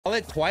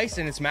wallet twice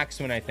and it's max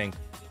win, I think.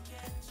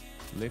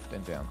 Left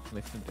and down.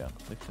 Left and down.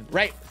 Left and down.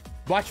 Right.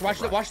 Watch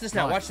this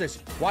now. Nice. Watch this.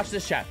 Watch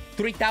this, chat.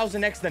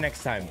 3000x the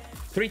next time.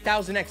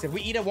 3000x. If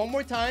we eat it one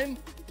more time,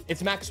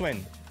 it's max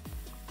win.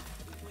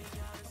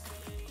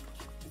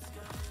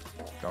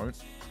 Don't.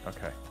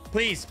 Okay.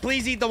 Please,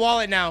 please eat the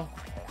wallet now.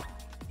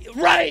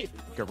 Right.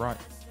 Go right.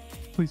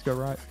 Please go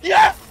right.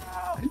 Yeah.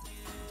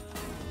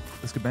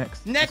 Let's go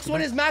max. Next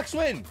one is max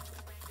win.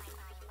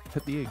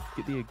 Hit the egg.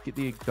 Get the egg. Get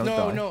the egg. Don't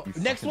die. No.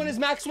 Next one is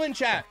max win,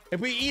 chat.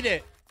 If we eat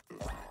it.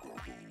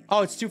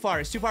 Oh, it's too far.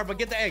 It's too far. But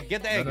get the egg.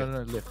 Get the egg.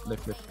 No. Left.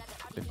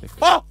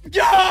 Oh,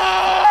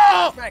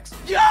 yo! Max.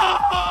 Yo!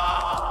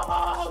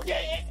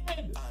 Get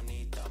in.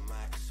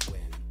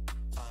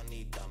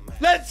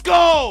 Let's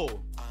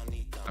go.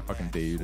 I fucking dare you.